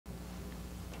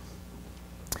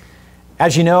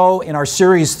As you know, in our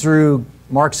series through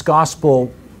Mark's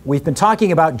Gospel, we've been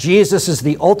talking about Jesus as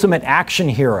the ultimate action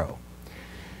hero.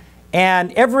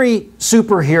 And every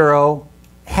superhero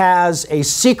has a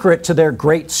secret to their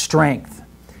great strength.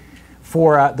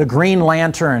 For the Green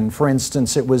Lantern, for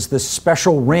instance, it was this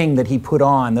special ring that he put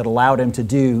on that allowed him to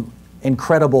do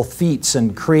incredible feats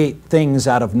and create things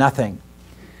out of nothing.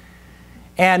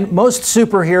 And most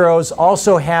superheroes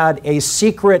also had a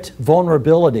secret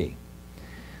vulnerability.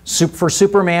 For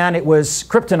Superman, it was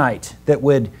kryptonite that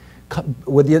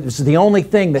it was the only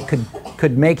thing that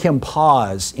could make him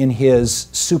pause in his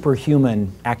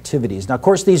superhuman activities. Now, of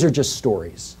course, these are just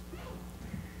stories,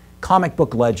 comic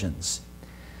book legends.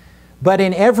 But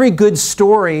in every good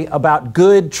story about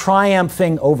good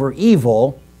triumphing over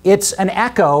evil, it's an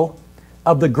echo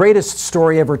of the greatest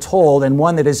story ever told, and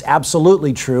one that is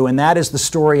absolutely true, and that is the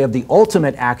story of the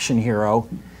ultimate action hero,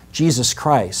 Jesus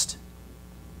Christ.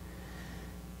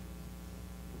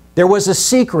 There was a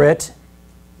secret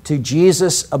to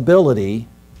Jesus' ability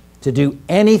to do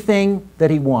anything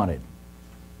that he wanted.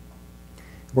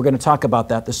 We're going to talk about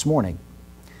that this morning.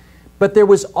 But there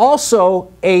was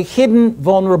also a hidden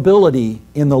vulnerability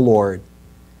in the Lord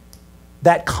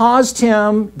that caused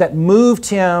him, that moved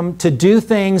him to do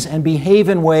things and behave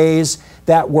in ways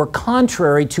that were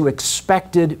contrary to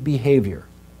expected behavior.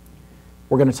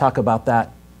 We're going to talk about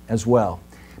that as well.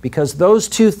 Because those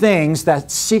two things,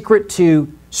 that secret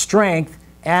to strength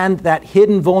and that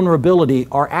hidden vulnerability,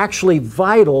 are actually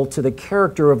vital to the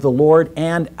character of the Lord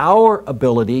and our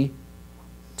ability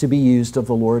to be used of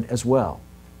the Lord as well.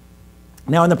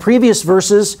 Now, in the previous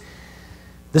verses,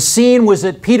 the scene was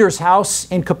at Peter's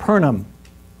house in Capernaum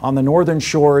on the northern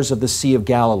shores of the Sea of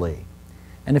Galilee.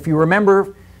 And if you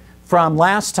remember from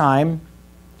last time,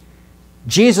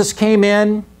 Jesus came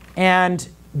in and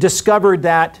discovered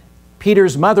that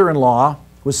Peter's mother-in-law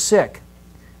was sick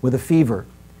with a fever.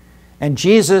 And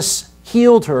Jesus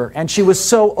healed her, and she was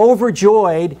so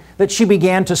overjoyed that she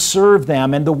began to serve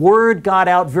them. And the word got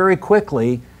out very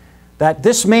quickly that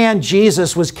this man,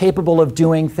 Jesus, was capable of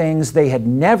doing things they had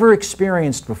never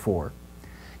experienced before.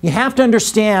 You have to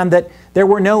understand that there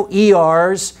were no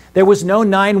ERs, there was no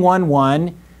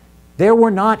 911, there were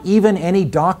not even any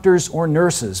doctors or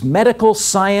nurses. Medical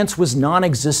science was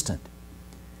non-existent.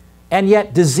 And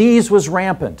yet disease was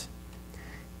rampant.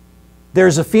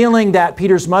 There's a feeling that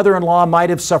Peter's mother-in-law might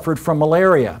have suffered from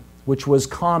malaria, which was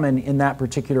common in that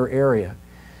particular area.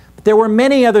 But there were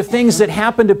many other things that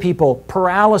happened to people: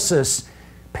 paralysis,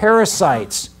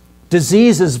 parasites,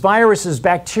 diseases, viruses,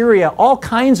 bacteria, all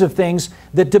kinds of things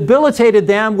that debilitated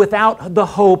them without the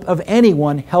hope of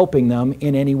anyone helping them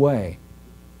in any way.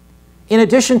 In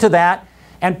addition to that,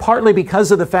 and partly because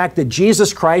of the fact that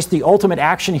Jesus Christ, the ultimate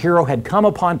action hero, had come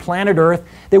upon planet Earth,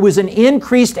 there was an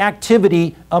increased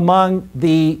activity among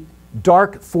the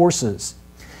dark forces.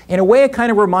 In a way, it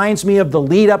kind of reminds me of the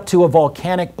lead up to a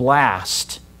volcanic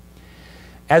blast.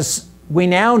 As we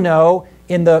now know,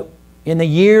 in the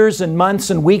years and months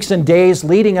and weeks and days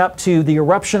leading up to the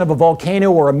eruption of a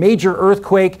volcano or a major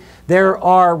earthquake, there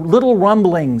are little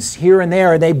rumblings here and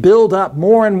there. They build up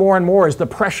more and more and more as the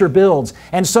pressure builds.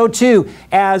 And so too,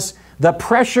 as the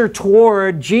pressure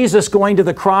toward Jesus going to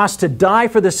the cross to die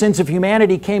for the sins of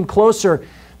humanity came closer,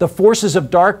 the forces of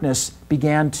darkness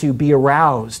began to be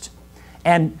aroused.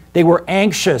 And they were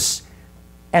anxious.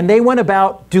 And they went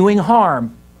about doing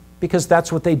harm, because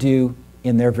that's what they do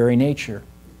in their very nature.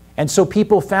 And so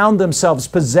people found themselves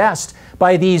possessed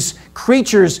by these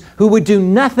creatures who would do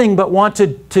nothing but want to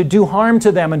do harm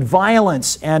to them, and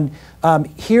violence. And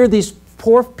here these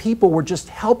poor people were just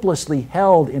helplessly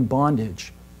held in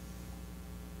bondage.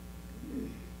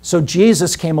 So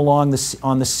Jesus came along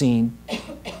on the scene,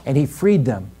 and he freed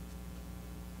them.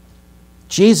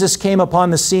 Jesus came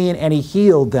upon the scene and he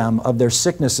healed them of their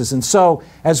sicknesses. And so,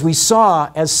 as we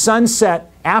saw,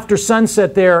 after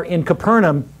sunset there in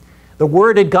Capernaum, the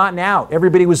word had gotten out.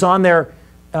 Everybody was on their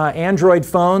Android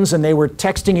phones, and they were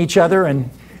texting each other,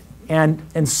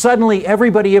 and suddenly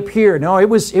everybody appeared. No, it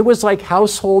was like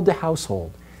household to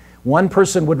household. One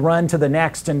person would run to the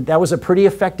next, and that was a pretty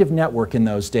effective network in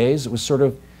those days. It was sort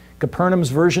of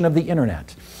Capernaum's version of the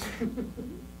internet.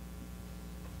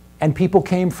 And people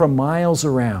came from miles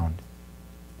around,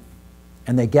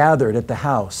 and they gathered at the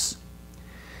house.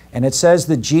 And it says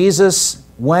that Jesus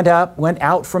went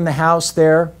out from the house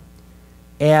there,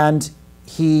 and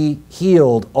he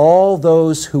healed all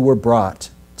those who were brought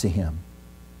to him.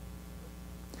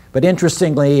 But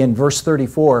interestingly, in verse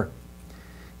 34,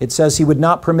 it says he would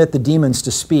not permit the demons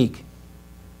to speak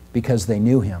because they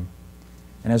knew him.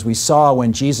 And as we saw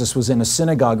when Jesus was in a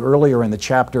synagogue earlier in the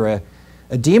chapter,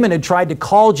 a demon had tried to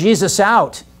call Jesus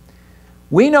out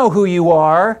We know who you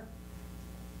are.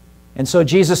 And so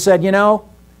Jesus said, you know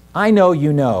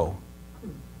you know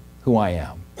who I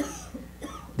am.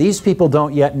 These people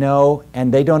don't yet know,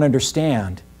 and they don't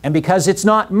understand. And because it's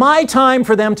not my time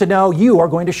for them to know, you are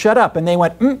going to shut up. And they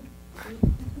went,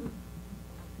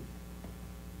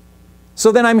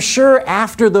 So then I'm sure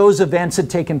after those events had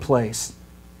taken place,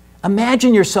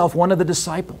 imagine yourself one of the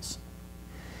disciples.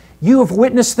 You have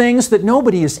witnessed things that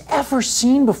nobody has ever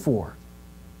seen before.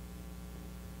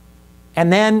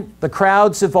 And then the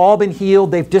crowds have all been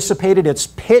healed. They've dissipated. It's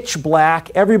pitch black.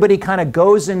 Everybody kind of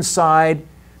goes inside.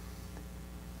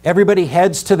 Everybody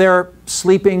heads to their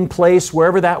sleeping place,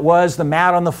 wherever that was, the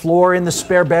mat on the floor in the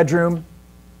spare bedroom,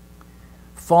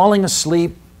 falling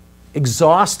asleep,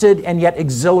 exhausted and yet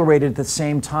exhilarated at the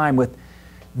same time, with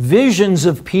visions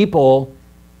of people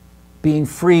being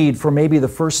freed for maybe the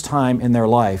first time in their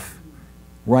life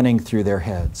running through their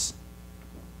heads.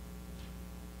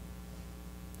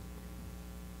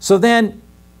 So then,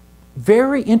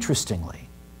 very interestingly,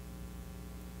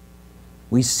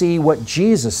 we see what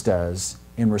Jesus does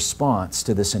in response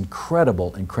to this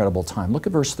incredible, incredible time. Look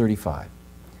at verse 35.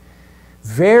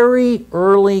 Very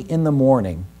early in the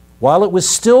morning, while it was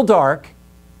still dark,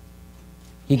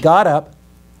 he got up,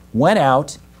 went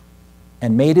out,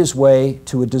 and made his way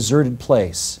to a deserted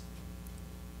place,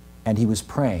 and he was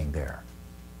praying there.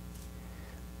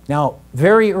 Now,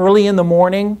 very early in the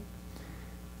morning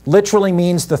literally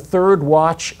means the third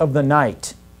watch of the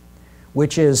night,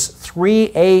 which is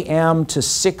 3 a.m. to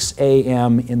 6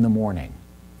 a.m. in the morning.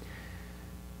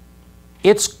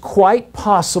 It's quite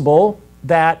possible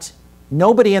that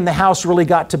nobody in the house really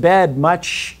got to bed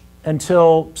much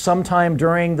until sometime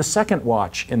during the second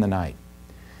watch in the night.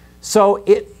 So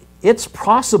it's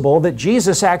possible that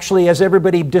Jesus actually, as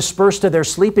everybody dispersed to their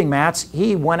sleeping mats,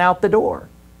 he went out the door.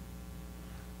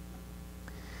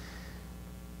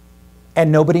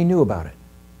 And nobody knew about it.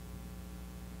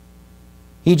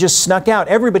 He just snuck out.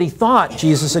 Everybody thought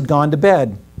Jesus had gone to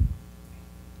bed.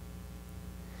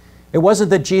 It wasn't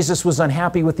that Jesus was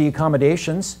unhappy with the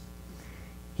accommodations.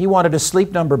 He wanted a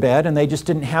sleep number bed, and they just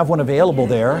didn't have one available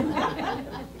there.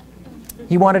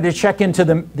 He wanted to check into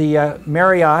the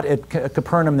Marriott at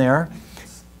Capernaum there.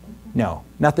 No,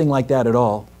 nothing like that at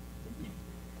all.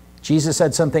 Jesus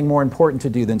had something more important to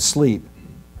do than sleep.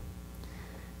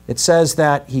 It says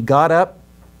that he got up,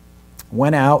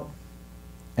 went out,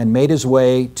 and made his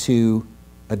way to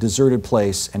a deserted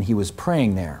place, and he was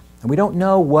praying there. And we don't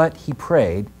know what he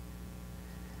prayed,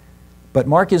 but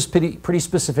Mark is pretty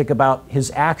specific about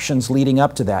his actions leading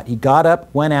up to that. He got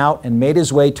up, went out, and made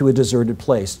his way to a deserted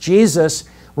place. Jesus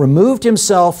removed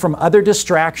himself from other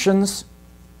distractions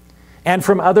and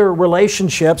from other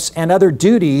relationships and other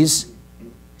duties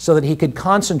so that he could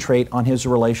concentrate on his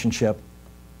relationship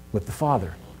with the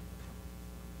Father.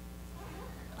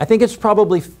 I think it's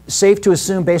probably safe to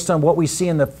assume, based on what we see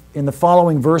in the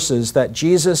following verses, that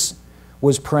Jesus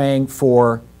was praying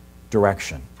for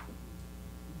direction.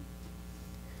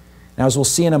 Now, as we'll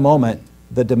see in a moment,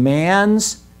 the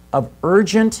demands of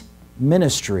urgent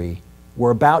ministry were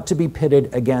about to be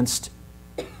pitted against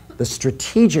the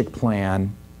strategic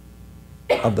plan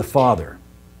of the Father.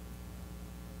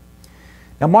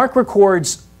 Now, Mark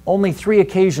records only 3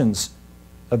 occasions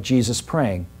of Jesus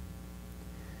praying.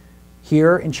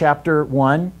 Here in chapter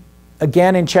 1,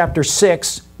 again in chapter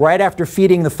 6, right after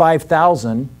feeding the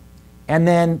 5,000, and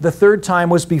then the third time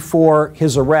was before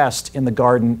his arrest in the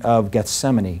Garden of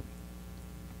Gethsemane.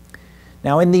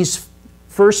 Now, in these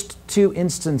first 2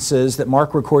 instances that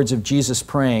Mark records of Jesus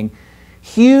praying,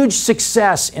 huge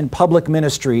success in public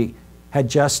ministry had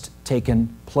just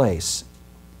taken place.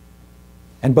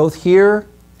 And both here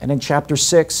and in chapter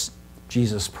 6,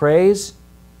 Jesus prays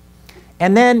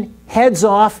and then heads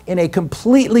off in a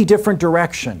completely different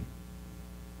direction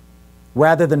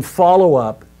rather than follow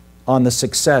up on the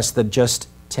success that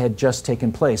had just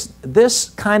taken place. This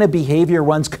kind of behavior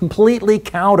runs completely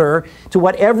counter to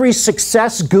what every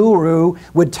success guru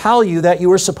would tell you that you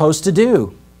were supposed to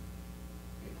do.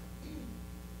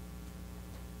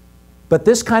 But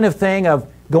this kind of thing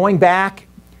of going back,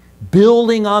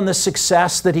 building on the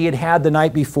success that he had had the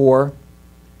night before,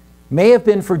 may have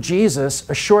been for Jesus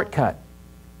a shortcut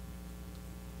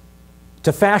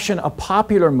to fashion a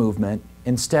popular movement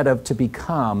instead of to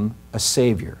become a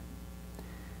savior.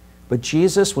 But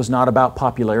Jesus was not about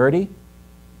popularity.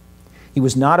 He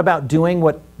was not about doing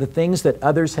the things that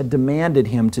others had demanded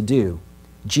him to do.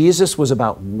 Jesus was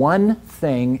about one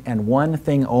thing and one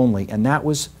thing only, and that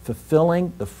was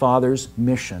fulfilling the Father's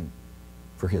mission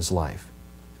for his life.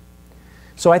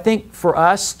 So I think for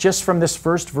us, just from this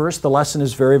first verse, the lesson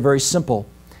is very, very simple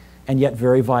and yet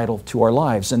very vital to our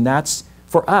lives, and that's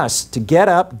for us to get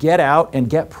up, get out, and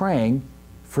get praying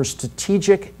for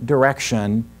strategic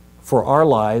direction for our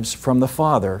lives from the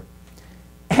Father.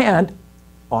 And,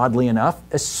 oddly enough,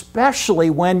 especially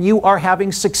when you are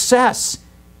having success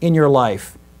in your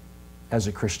life as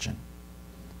a Christian.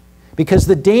 Because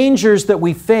the dangers that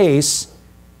we face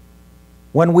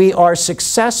when we are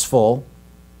successful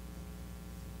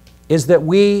is that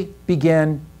we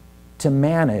begin to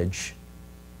manage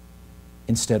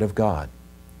instead of God.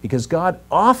 Because God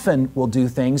often will do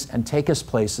things and take us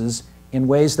places in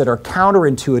ways that are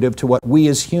counterintuitive to what we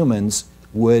as humans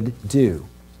would do.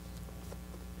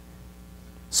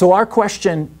 So our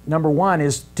question, number one,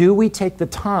 is do we take the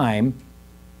time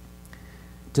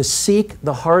to seek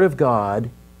the heart of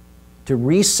God, to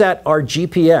reset our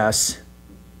GPS,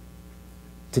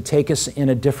 to take us in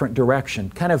a different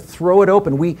direction? Kind of throw it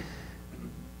open.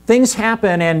 Things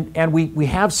happen and we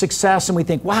have success and we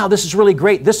think, wow, this is really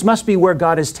great. This must be where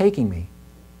God is taking me.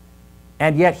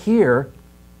 And yet here,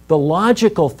 the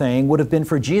logical thing would have been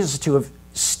for Jesus to have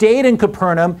stayed in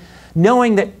Capernaum,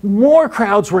 knowing that more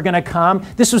crowds were going to come.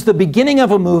 This was the beginning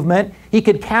of a movement. He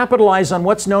could capitalize on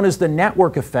what's known as the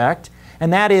network effect,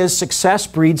 and that is success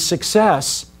breeds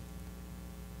success.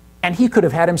 And he could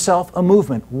have had himself a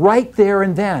movement right there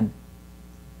and then.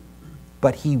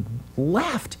 But he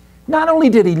left. Not only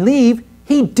did he leave,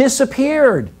 he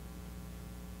disappeared.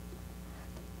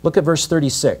 Look at verse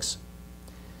 36.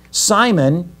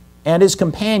 Simon and his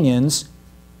companions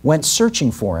went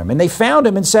searching for him, and they found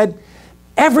him and said,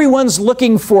 "Everyone's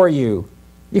looking for you."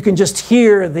 You can just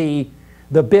hear the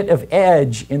bit of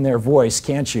edge in their voice,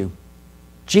 can't you?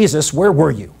 "Jesus, where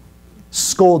were you?"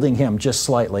 Scolding him just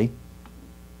slightly.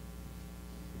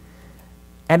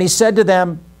 And he said to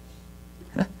them,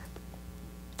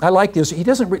 I like this. He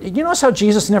doesn't. You notice how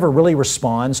Jesus never really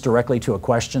responds directly to a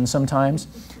question sometimes?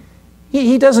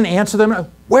 He doesn't answer them.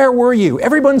 "Where were you?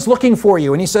 Everyone's looking for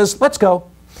you." And he says, "Let's go.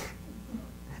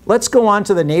 Let's go on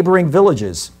to the neighboring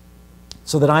villages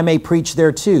so that I may preach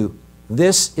there too.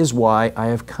 This is why I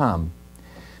have come."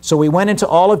 So we went into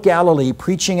all of Galilee,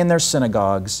 preaching in their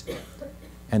synagogues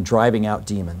and driving out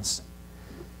demons.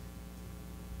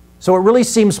 So it really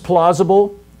seems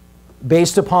plausible,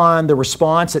 based upon the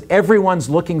response that everyone's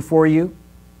looking for you,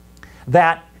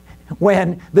 that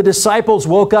when the disciples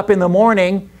woke up in the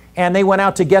morning and they went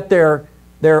out to get their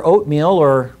oatmeal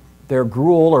or their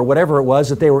gruel or whatever it was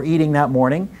that they were eating that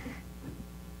morning,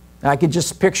 I could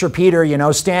just picture Peter,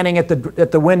 standing at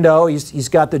the window. He's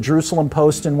got the Jerusalem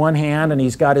Post in one hand, and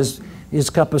he's got his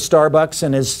cup of Starbucks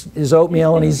and his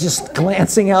oatmeal, and he's just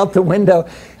glancing out the window.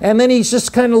 And then he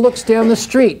just kind of looks down the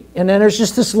street, and then there's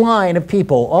just this line of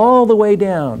people all the way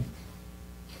down.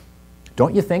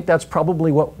 Don't you think that's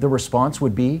probably what the response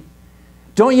would be?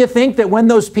 Don't you think that when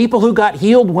those people who got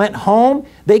healed went home,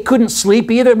 they couldn't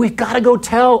sleep either? We've got to go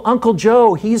tell Uncle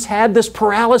Joe. He's had this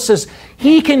paralysis.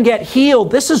 He can get healed.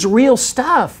 This is real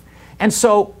stuff. And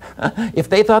so, if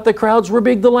they thought the crowds were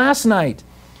big the last night,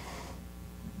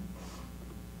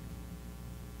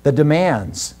 the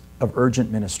demands of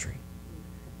urgent ministry.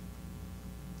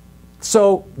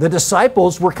 So the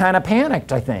disciples were kind of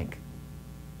panicked, I think.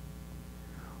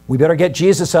 We better get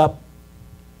Jesus up.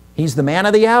 He's the man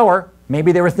of the hour.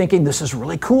 Maybe they were thinking, this is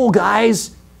really cool,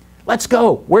 guys. Let's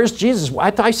go. Where's Jesus? I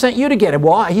thought I sent you to get him.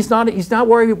 Well, he's not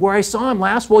where I saw him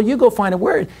last. Well, you go find him.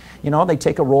 Where? They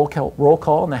take a roll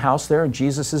call in the house there, and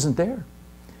Jesus isn't there.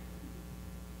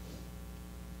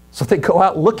 So they go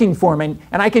out looking for him,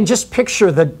 and I can just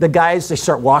picture the guys. They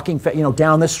start walking,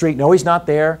 down the street. No, he's not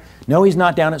there. No, he's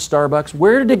not down at Starbucks.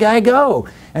 Where did the guy go?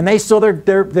 And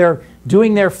they're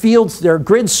doing their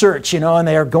grid search, and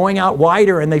they're going out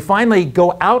wider, and they finally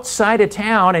go outside of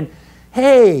town, and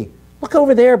hey, look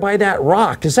over there by that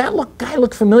rock. Does that guy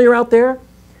look familiar out there?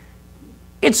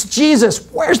 It's Jesus.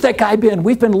 Where's that guy been?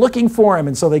 We've been looking for him.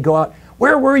 And so they go out.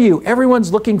 Where were you?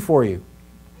 Everyone's looking for you.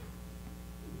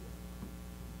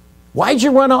 Why'd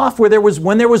you run off when there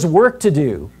was work to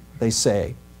do, they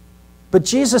say. But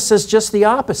Jesus says just the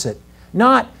opposite.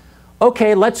 Not,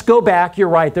 okay, let's go back. You're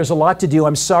right. There's a lot to do.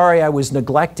 I'm sorry I was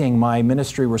neglecting my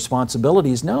ministry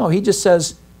responsibilities. No, he just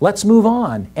says, let's move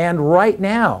on. And right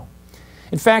now.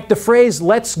 In fact, the phrase,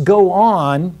 let's go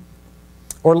on,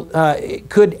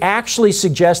 could actually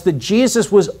suggest that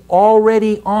Jesus was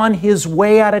already on his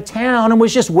way out of town and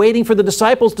was just waiting for the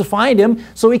disciples to find him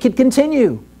so he could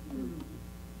continue.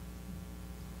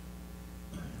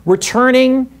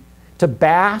 Returning to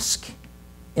bask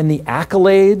in the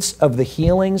accolades of the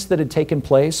healings that had taken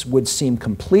place would seem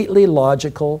completely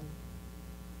logical,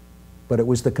 but it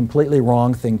was the completely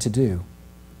wrong thing to do.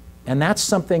 And that's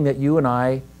something that you and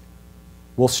I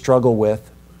will struggle with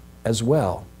as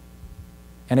well.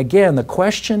 And again, the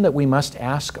question that we must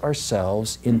ask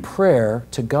ourselves in prayer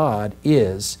to God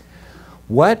is,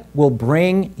 what will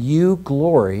bring you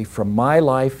glory from my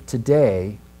life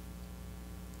today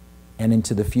and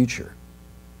into the future?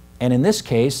 And in this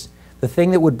case, the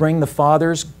thing that would bring the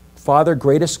Father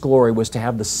greatest glory was to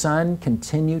have the Son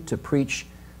continue to preach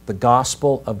the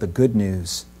gospel of the good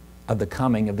news of the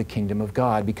coming of the kingdom of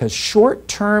God. Because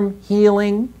short-term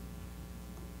healing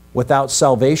without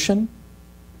salvation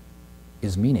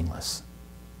is meaningless.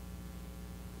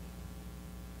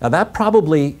 Now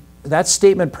that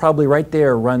statement probably right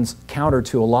there runs counter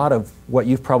to a lot of what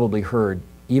you've probably heard,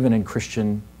 even in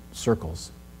Christian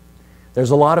circles. There's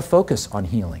a lot of focus on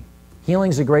healing.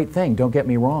 Healing's a great thing, don't get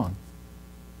me wrong.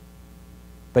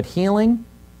 But healing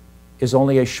is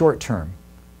only a short-term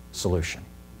solution.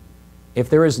 If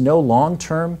there is no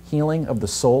long-term healing of the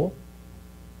soul,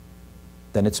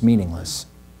 then it's meaningless.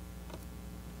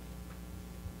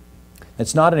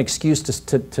 It's not an excuse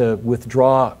to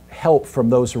withdraw help from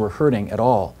those who are hurting at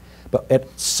all. But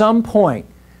at some point,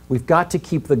 we've got to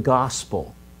keep the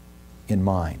gospel in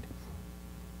mind.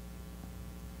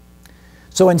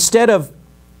 So instead of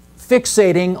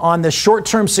fixating on the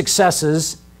short-term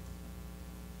successes,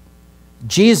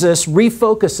 Jesus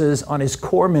refocuses on his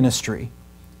core ministry,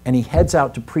 and he heads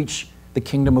out to preach the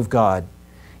kingdom of God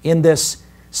in this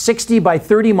 60 by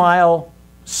 30 mile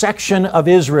section of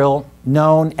Israel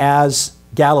known as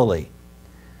Galilee.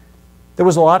 There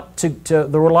were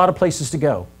a lot of places to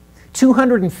go.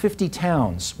 250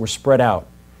 towns were spread out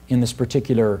in this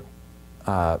particular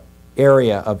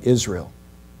area of Israel.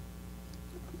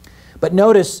 But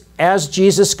notice, as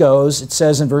Jesus goes, it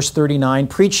says in verse 39,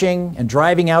 preaching and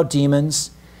driving out demons.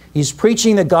 He's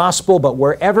preaching the gospel, but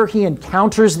wherever he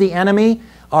encounters the enemy,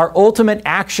 our ultimate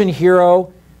action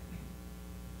hero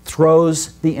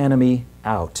throws the enemy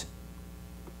out.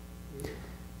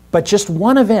 But just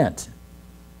one event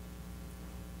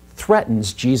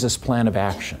threatens Jesus' plan of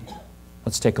action.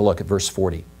 Let's take a look at verse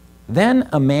 40. Then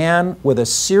a man with a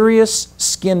serious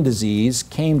skin disease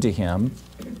came to him,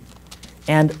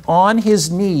 and on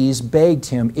his knees begged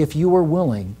him, if you are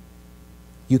willing,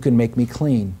 you can make me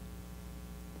clean.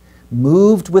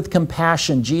 Moved with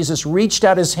compassion, Jesus reached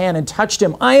out his hand and touched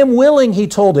him. I am willing, he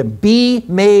told him, be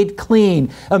made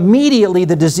clean. Immediately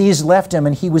the disease left him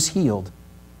and he was healed.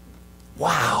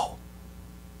 Wow,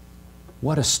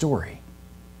 what a story.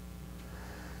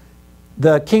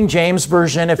 The King James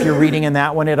Version, if you're reading in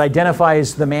that one, it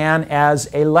identifies the man as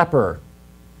a leper.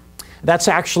 That's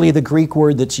actually the Greek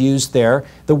word that's used there.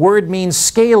 The word means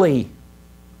scaly.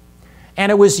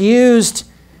 And it was used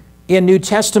in New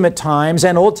Testament times,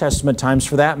 and Old Testament times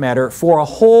for that matter, for a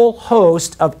whole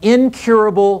host of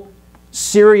incurable,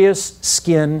 serious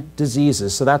skin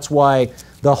diseases. So that's why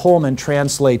the Holman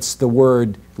translates the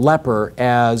word leper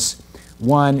as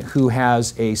one who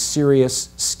has a serious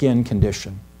skin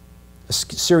condition, a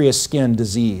serious skin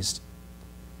disease.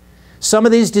 Some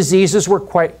of these diseases were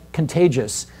quite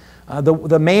contagious.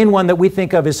 The main one that we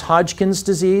think of is Hodgkin's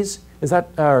disease. Is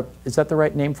that the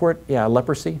right name for it? Yeah,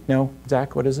 leprosy? No?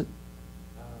 Zach, what is it?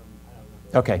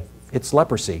 Okay, it's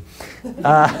leprosy. And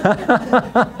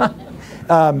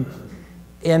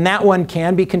that one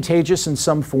can be contagious in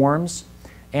some forms,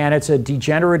 and it's a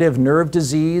degenerative nerve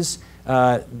disease.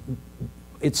 They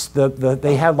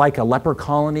had like a leper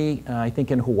colony, I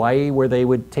think in Hawaii, where they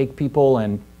would take people,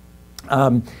 and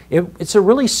it's a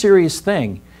really serious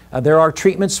thing. There are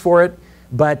treatments for it,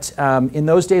 but in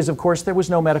those days, of course, there was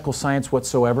no medical science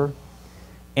whatsoever.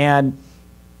 And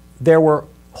there were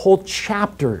whole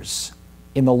chapters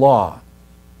in the law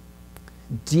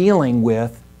dealing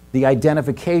with the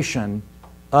identification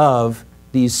of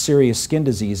these serious skin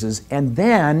diseases, and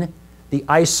then the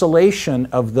isolation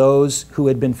of those who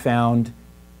had been found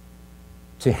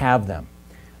to have them.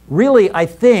 Really, I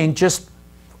think, just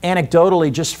anecdotally,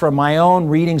 just from my own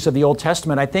readings of the Old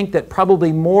Testament, I think that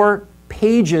probably more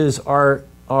pages are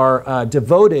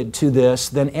devoted to this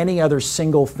than any other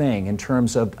single thing in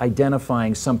terms of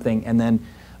identifying something and then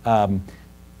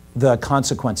the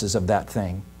consequences of that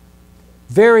thing.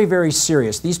 Very, very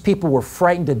serious. These people were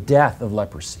frightened to death of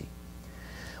leprosy.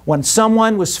 When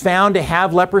someone was found to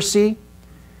have leprosy,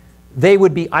 they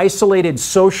would be isolated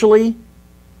socially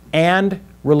and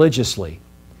religiously.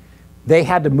 They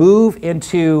had to move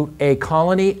into a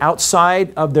colony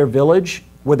outside of their village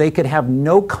where they could have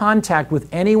no contact with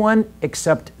anyone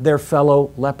except their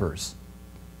fellow lepers.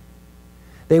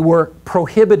 They were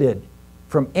prohibited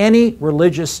from any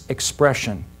religious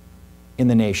expression in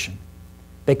the nation.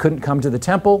 They couldn't come to the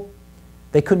temple.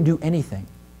 They couldn't do anything.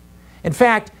 In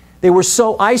fact, they were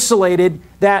so isolated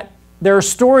that there are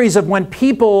stories of when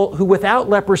people who without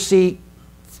leprosy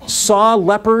saw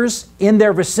lepers in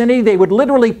their vicinity, they would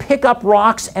literally pick up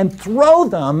rocks and throw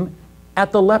them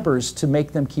at the lepers to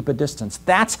make them keep a distance.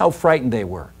 That's how frightened they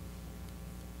were.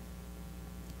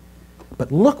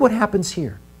 But look what happens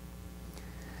here.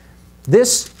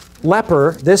 This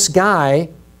leper, this guy,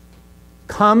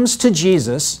 comes to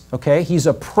Jesus, okay? He's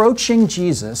approaching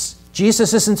Jesus.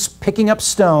 Jesus isn't picking up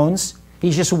stones.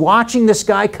 He's just watching this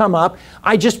guy come up.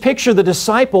 I just picture the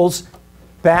disciples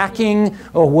backing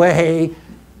away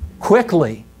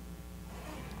quickly.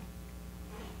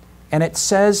 And it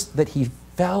says that he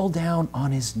fell down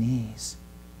on his knees.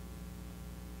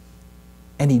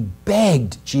 And he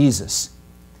begged Jesus,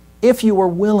 if you are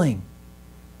willing,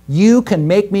 you can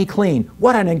make me clean.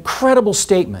 What an incredible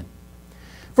statement.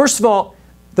 First of all,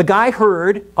 the guy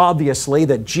heard, obviously,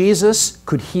 that Jesus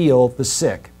could heal the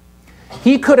sick.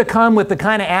 He could have come with the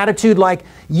kind of attitude like,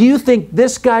 you think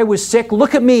this guy was sick?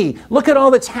 Look at me. Look at all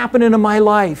that's happening in my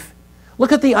life.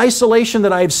 Look at the isolation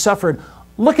that I've suffered.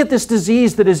 Look at this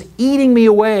disease that is eating me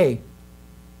away.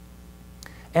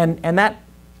 And that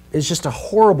is just a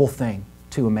horrible thing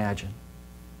to imagine.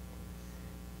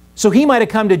 So he might have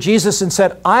come to Jesus and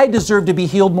said, I deserve to be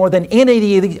healed more than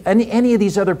any of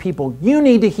these other people. You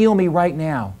need to heal me right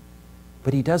now.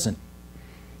 But he doesn't.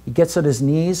 He gets on his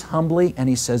knees humbly and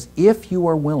he says, if you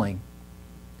are willing.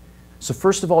 So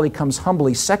first of all, he comes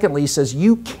humbly. Secondly, he says,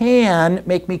 you can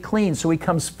make me clean. So he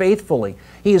comes faithfully.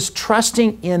 He is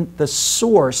trusting in the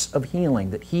source of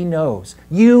healing that he knows.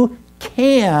 You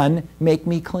can make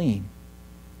me clean.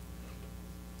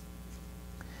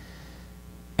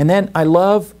 And then I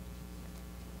love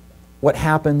what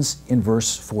happens in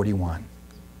verse 41.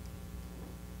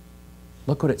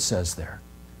 Look what it says there.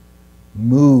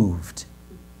 Moved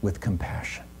with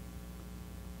compassion.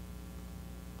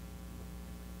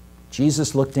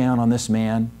 Jesus looked down on this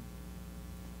man.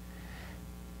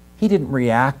 He didn't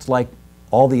react like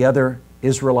all the other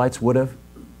Israelites would have.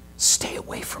 Stay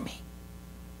away from me.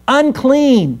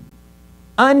 Unclean.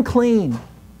 Unclean.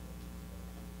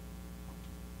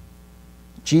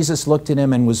 Jesus looked at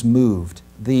him and was moved.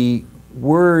 The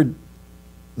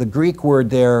Greek word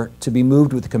there, to be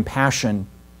moved with compassion,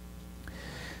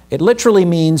 it literally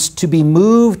means to be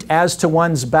moved as to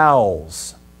one's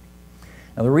bowels.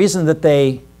 Now, the reason that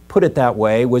they put it that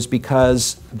way was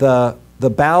because the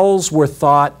bowels were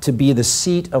thought to be the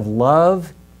seat of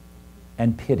love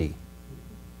and pity.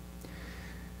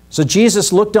 So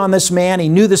Jesus looked on this man. He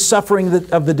knew the suffering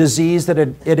of the disease that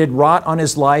it had wrought on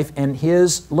his life, and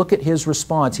look at his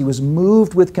response. He was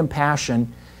moved with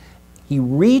compassion. He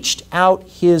reached out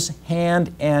his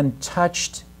hand and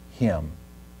touched him.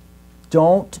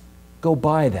 Don't go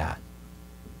by that.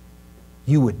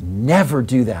 You would never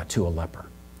do that to a leper.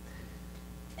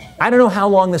 I don't know how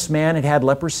long this man had had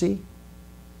leprosy,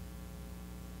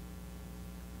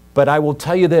 but I will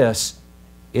tell you this,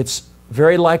 it's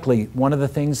very likely one of the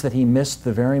things that he missed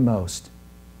the very most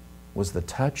was the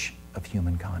touch of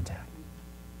human contact.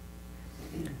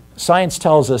 Science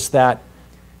tells us that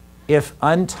if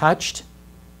untouched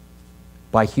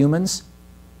by humans,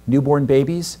 newborn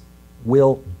babies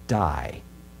will die.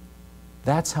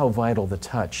 That's how vital the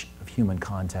touch of human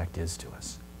contact is to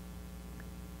us.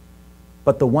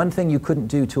 But the one thing you couldn't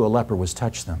do to a leper was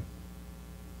touch them.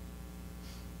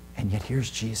 And yet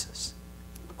here's Jesus,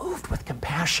 moved with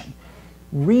compassion,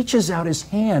 reaches out his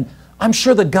hand. I'm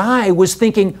sure the guy was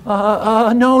thinking,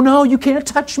 no, you can't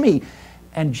touch me.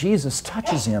 And Jesus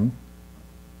touches him.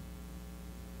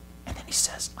 And then he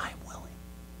says, I'm willing.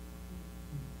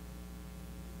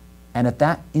 And at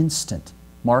that instant,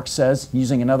 Mark says,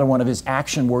 using another one of his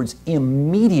action words,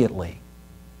 immediately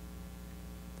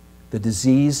the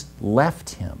disease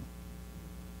left him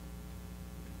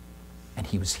and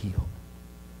he was healed.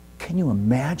 Can you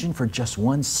imagine for just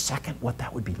 1 second what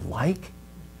that would be like?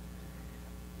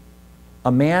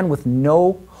 A man with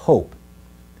no hope,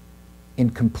 in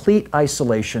complete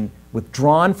isolation,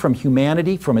 withdrawn from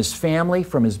humanity, from his family,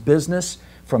 from his business,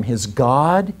 from his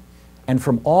God, and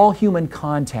from all human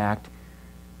contact,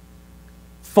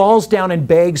 falls down and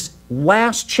begs,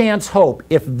 last chance hope.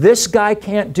 If this guy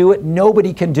can't do it,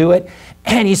 nobody can do it.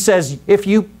 And he says, if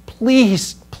you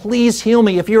please heal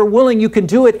me. If you're willing, you can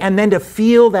do it. And then to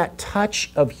feel that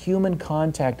touch of human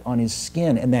contact on his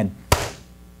skin, and then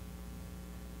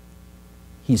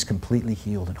he's completely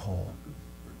healed and whole.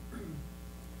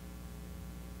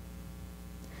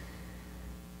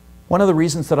 One of the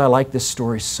reasons that I like this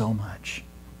story so much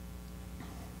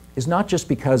is not just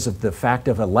because of the fact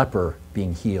of a leper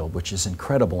being healed, which is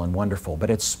incredible and wonderful, but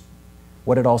it's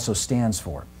what it also stands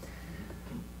for.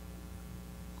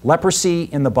 Leprosy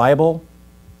in the Bible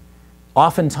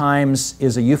oftentimes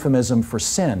is a euphemism for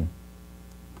sin.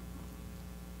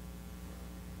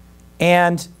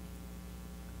 And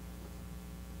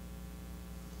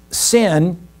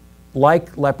sin,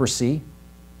 like leprosy,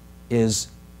 is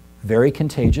very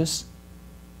contagious.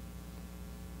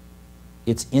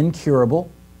 It's incurable,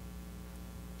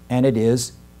 and it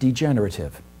is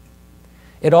degenerative.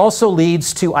 It also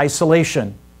leads to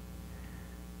isolation,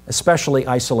 especially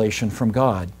isolation from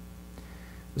God.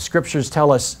 The Scriptures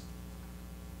tell us,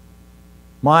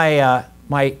 my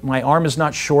arm is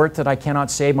not short that I cannot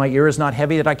save, my ear is not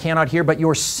heavy that I cannot hear, but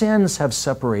your sins have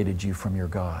separated you from your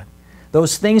God.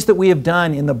 Those things that we have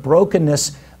done in the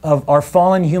brokenness of our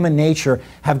fallen human nature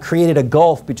have created a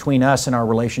gulf between us and our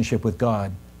relationship with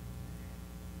God.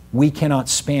 We cannot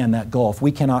span that gulf.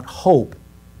 We cannot hope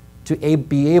to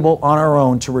be able on our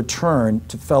own to return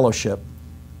to fellowship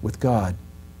with God.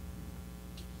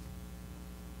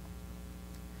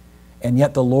 And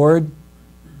yet the Lord,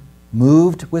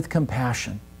 moved with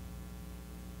compassion,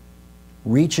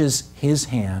 reaches His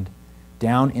hand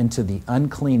down into the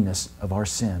uncleanness of our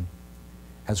sin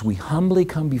as we humbly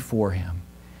come before Him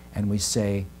and we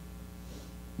say,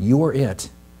 you are it.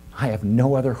 I have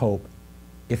no other hope.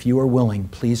 If you are willing,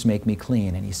 please make me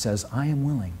clean. And He says, I am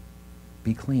willing.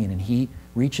 Be clean. And He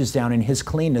reaches down in His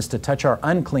cleanness to touch our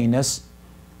uncleanness.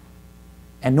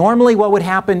 And normally what would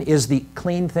happen is the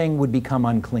clean thing would become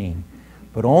unclean.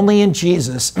 But only in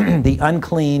Jesus, the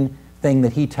unclean thing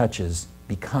that He touches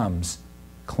becomes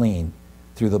clean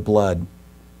through the blood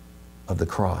of the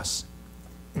cross.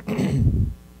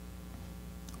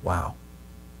 Wow.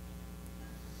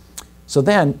 So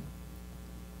then,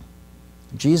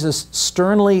 Jesus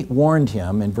sternly warned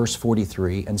him in verse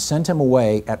 43 and sent him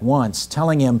away at once,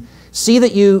 telling him, see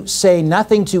that you say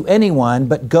nothing to anyone,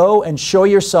 but go and show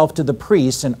yourself to the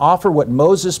priests and offer what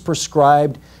Moses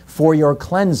prescribed for your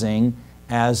cleansing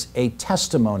as a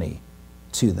testimony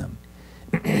to them.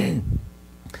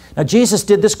 Now, Jesus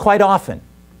did this quite often.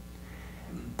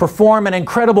 Perform an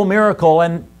incredible miracle,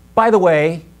 and by the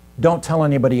way, don't tell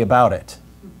anybody about it.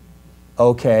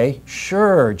 Okay,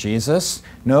 sure, Jesus,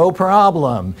 no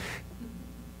problem.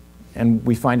 And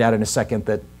we find out in a second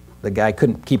that the guy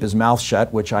couldn't keep his mouth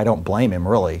shut, which I don't blame him,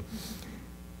 really.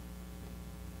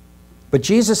 But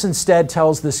Jesus instead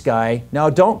tells this guy, now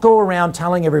don't go around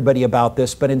telling everybody about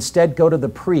this, but instead go to the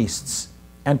priests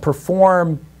and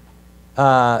perform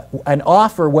and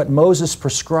offer what Moses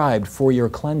prescribed for your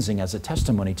cleansing as a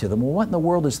testimony to them. Well, what in the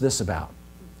world is this about?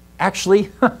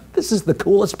 Actually, this is the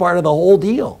coolest part of the whole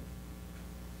deal.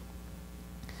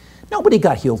 Nobody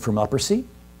got healed from leprosy.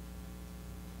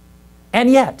 And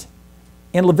yet,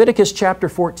 in Leviticus chapter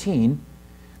 14,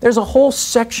 there's a whole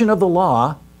section of the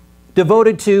law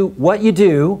devoted to what you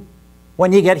do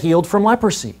when you get healed from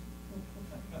leprosy.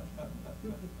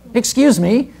 Excuse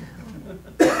me,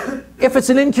 if it's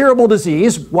an incurable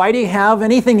disease, why do you have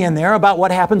anything in there about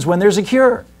what happens when there's a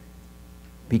cure?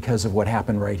 Because of what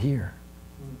happened right here.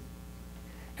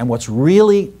 And what's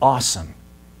really awesome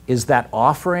is that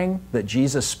offering that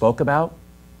Jesus spoke about.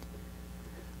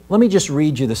 Let me just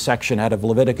read you the section out of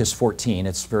Leviticus 14.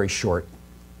 It's very short,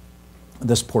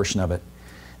 this portion of it.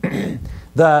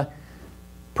 The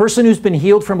person who's been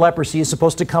healed from leprosy is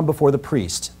supposed to come before the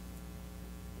priest.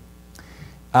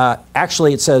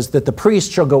 Actually, it says that the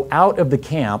priest shall go out of the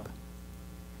camp,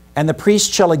 and the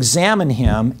priest shall examine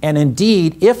him, and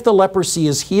indeed, if the leprosy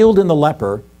is healed in the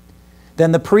leper,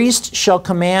 then the priest shall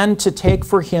command to take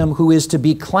for him who is to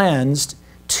be cleansed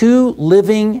 2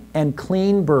 living and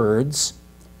clean birds,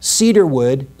 cedar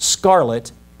wood,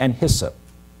 scarlet, and hyssop.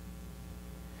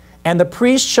 And the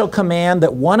priest shall command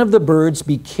that one of the birds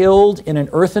be killed in an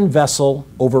earthen vessel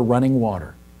over running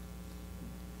water.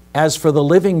 As for the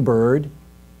living bird,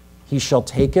 he shall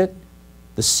take it,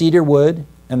 the cedar wood,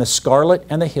 and the scarlet,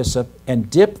 and the hyssop,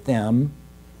 and dip them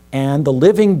and the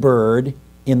living bird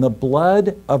in the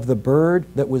blood of the bird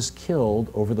that was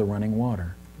killed over the running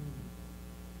water.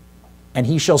 And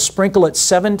he shall sprinkle it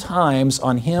 7 times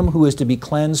on him who is to be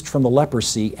cleansed from the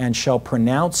leprosy, and shall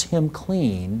pronounce him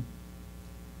clean,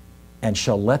 and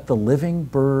shall let the living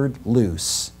bird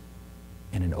loose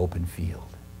in an open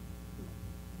field.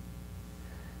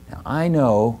 Now, I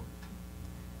know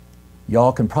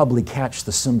y'all can probably catch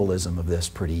the symbolism of this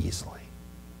pretty easily.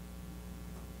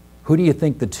 Who do you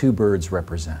think the 2 birds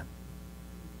represent?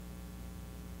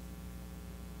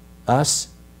 Us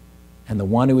and the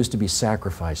one who is to be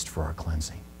sacrificed for our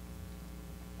cleansing.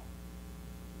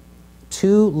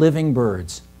 2 living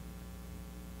birds.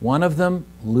 One of them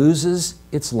loses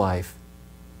its life,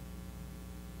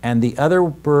 and the other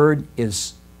bird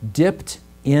is dipped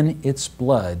in its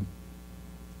blood,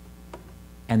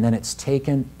 and then it's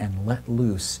taken and let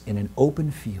loose in an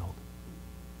open field,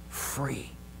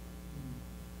 free.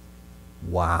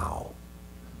 Wow.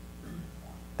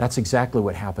 That's exactly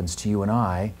what happens to you and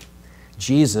I.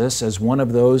 Jesus, as one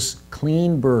of those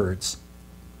clean birds,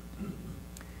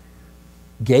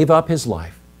 gave up his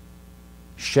life,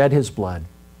 shed his blood,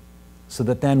 so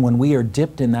that then when we are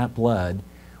dipped in that blood,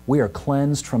 we are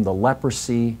cleansed from the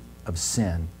leprosy of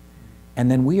sin, and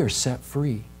then we are set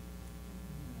free.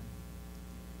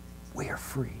 We are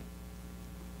free.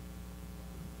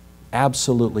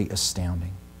 Absolutely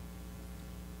astounding.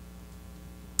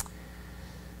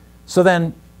 So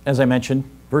then, as I mentioned,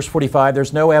 verse 45,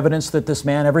 there's no evidence that this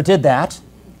man ever did that.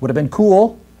 Would have been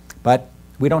cool, but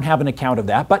we don't have an account of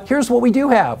that. But here's what we do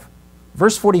have.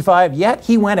 Verse 45, yet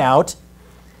he went out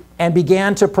and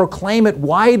began to proclaim it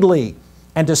widely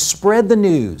and to spread the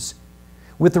news,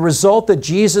 with the result that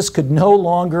Jesus could no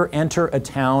longer enter a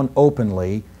town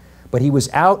openly, but he was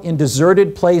out in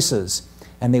deserted places,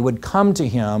 and they would come to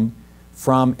him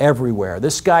from everywhere.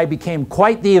 This guy became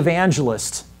quite the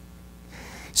evangelist,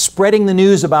 spreading the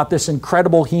news about this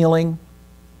incredible healing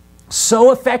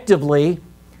so effectively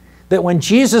that when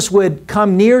Jesus would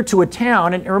come near to a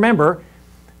town, and remember,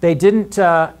 they didn't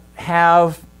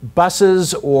have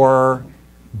buses or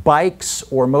bikes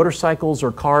or motorcycles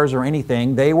or cars or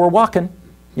anything. They were walking,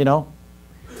 you know.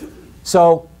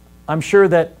 So I'm sure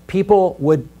that people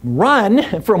would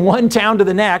run from one town to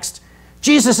the next.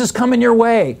 Jesus is coming your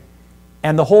way.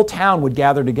 And the whole town would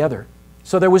gather together.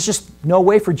 So there was just no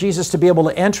way for Jesus to be able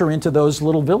to enter into those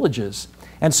little villages.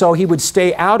 And so he would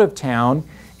stay out of town,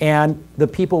 and the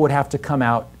people would have to come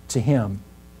out to him.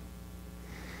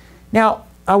 Now,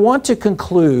 I want to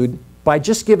conclude by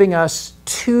just giving us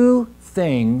two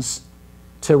things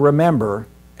to remember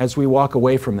as we walk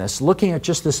away from this, looking at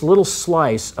just this little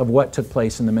slice of what took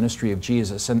place in the ministry of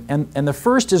Jesus. And the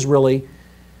first is really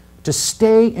to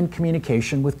stay in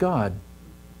communication with God.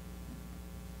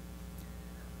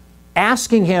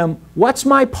 Asking him, what's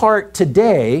my part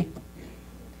today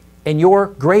in your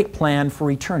great plan for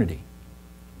eternity?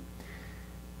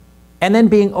 And then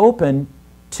being open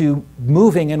to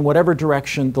moving in whatever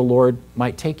direction the Lord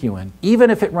might take you in, even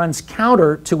if it runs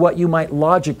counter to what you might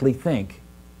logically think.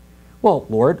 Well,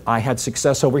 Lord, I had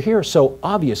success over here, so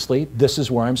obviously this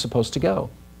is where I'm supposed to go.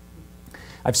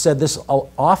 I've said this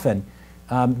often.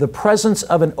 The presence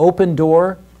of an open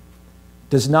door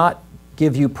does not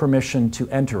give you permission to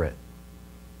enter it.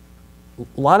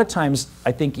 A lot of times,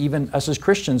 I think even us as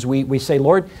Christians, we say,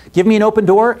 Lord, give me an open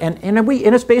door, and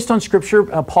it's based on Scripture.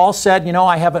 Paul said, you know,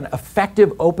 I have an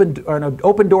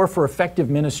open door for effective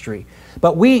ministry.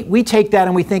 But we take that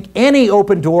and we think any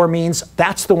open door means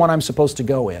that's the one I'm supposed to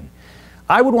go in.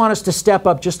 I would want us to step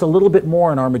up just a little bit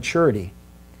more in our maturity.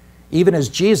 Even as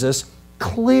Jesus,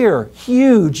 clear,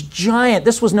 huge, giant,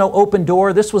 this was no open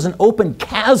door, this was an open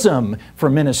chasm for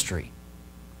ministry.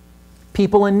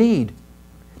 People in need.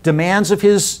 Demands of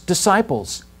his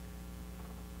disciples,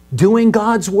 doing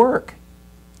God's work.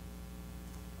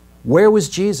 Where was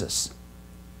Jesus?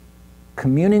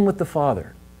 Communing with the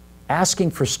Father,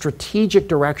 asking for strategic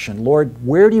direction. Lord,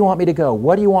 where do you want me to go?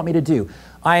 What do you want me to do?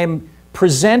 I am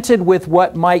presented with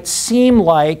what might seem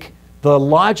like the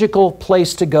logical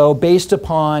place to go based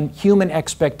upon human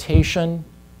expectation.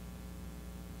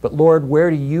 But Lord,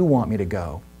 where do you want me to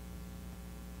go?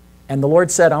 And the Lord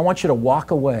said, I want you to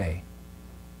walk away.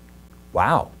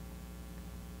 Wow.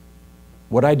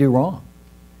 What'd I do wrong?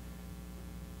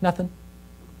 Nothing.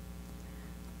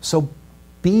 So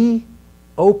be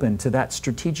open to that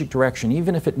strategic direction,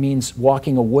 even if it means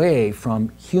walking away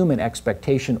from human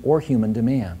expectation or human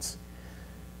demands.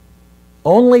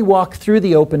 Only walk through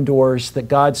the open doors that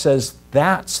God says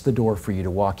that's the door for you to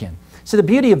walk in. So the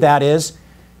beauty of that is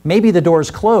maybe the door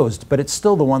is closed, but it's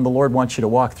still the one the Lord wants you to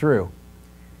walk through.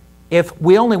 If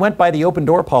we only went by the open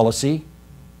door policy,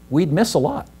 we'd miss a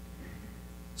lot.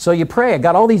 So you pray, I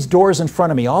got all these doors in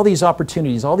front of me, all these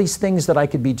opportunities, all these things that I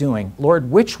could be doing. Lord,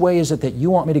 which way is it that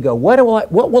you want me to go?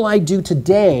 What will I do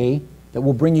today that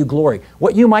will bring you glory?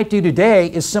 What you might do today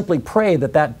is simply pray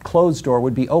that that closed door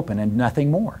would be open and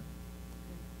nothing more.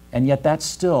 And yet that's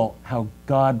still how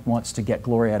God wants to get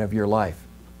glory out of your life.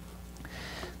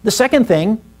 The second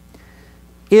thing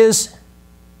is,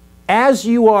 as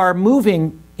you are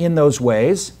moving in those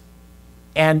ways,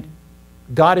 and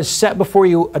God has set before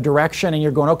you a direction and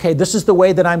you're going, okay, this is the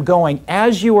way that I'm going.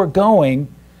 As you are going,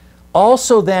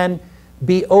 also then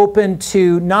be open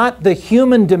to not the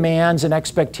human demands and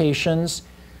expectations,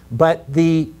 but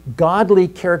the godly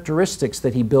characteristics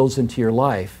that he builds into your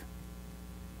life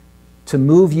to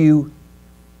move you,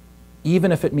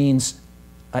 even if it means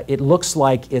it looks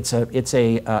like it's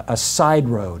a side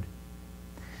road.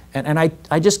 And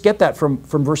I just get that from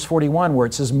verse 41 where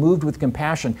it says, moved with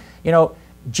compassion. You know,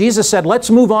 Jesus said, let's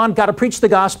move on, got to preach the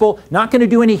gospel, not going to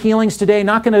do any healings today,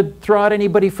 not going to throw out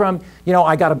anybody from,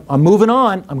 I'm moving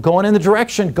on, I'm going in the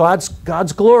direction, God's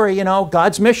glory,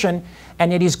 God's mission.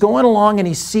 And yet he's going along and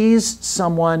he sees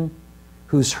someone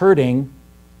who's hurting,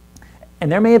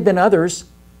 and there may have been others,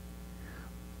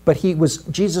 but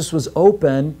Jesus was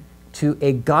open to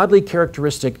a godly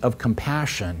characteristic of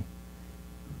compassion,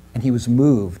 and he was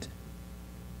moved.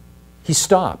 He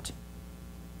stopped.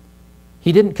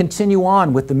 He didn't continue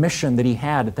on with the mission that he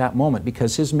had at that moment,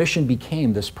 because his mission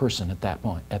became this person at that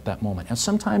moment. And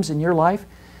sometimes in your life,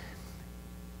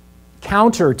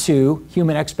 counter to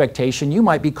human expectation, you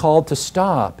might be called to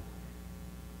stop.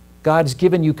 God's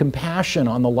given you compassion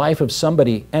on the life of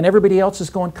somebody, and everybody else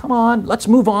is going, come on, let's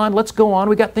move on, let's go on.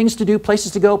 We got things to do,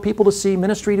 places to go, people to see,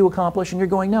 ministry to accomplish, and you're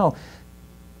going, no,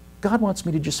 God wants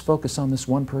me to just focus on this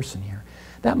one person here.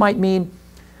 That might mean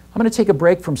I'm going to take a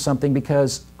break from something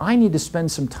because I need to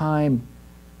spend some time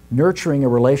nurturing a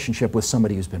relationship with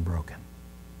somebody who's been broken.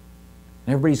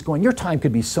 And everybody's going, your time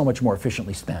could be so much more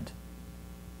efficiently spent.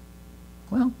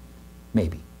 Well,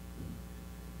 maybe.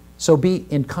 So be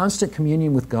in constant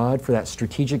communion with God for that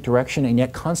strategic direction, and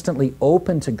yet constantly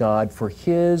open to God for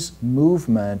His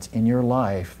movement in your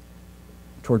life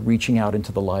toward reaching out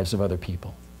into the lives of other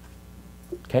people.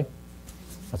 Okay?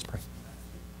 Let's pray.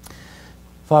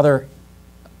 Father,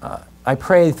 I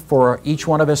pray for each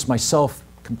one of us, myself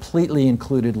completely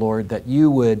included, Lord, that you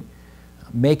would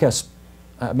make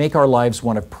our lives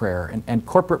one of prayer. And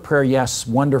corporate prayer, yes,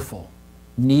 wonderful,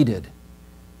 needed,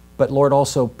 but Lord,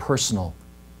 also personal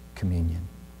communion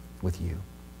with you.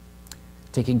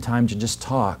 Taking time to just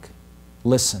talk,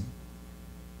 listen,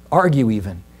 argue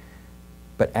even,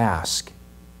 but ask.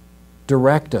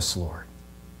 Direct us, Lord.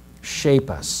 Shape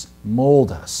us,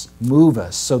 mold us, move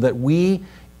us, so that we,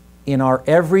 in our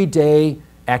everyday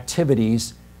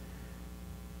activities,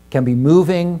 can be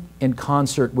moving in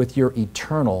concert with your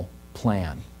eternal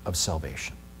plan of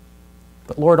salvation.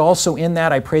 But Lord, also in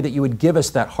that, I pray that you would give us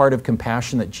that heart of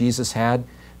compassion that Jesus had,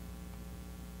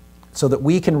 so that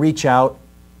we can reach out,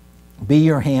 be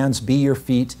your hands, be your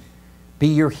feet, be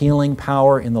your healing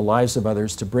power in the lives of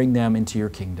others to bring them into your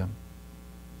kingdom.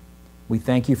 We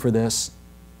thank you for this.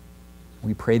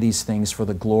 We pray these things for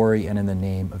the glory and in the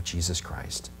name of Jesus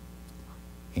Christ.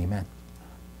 Amen.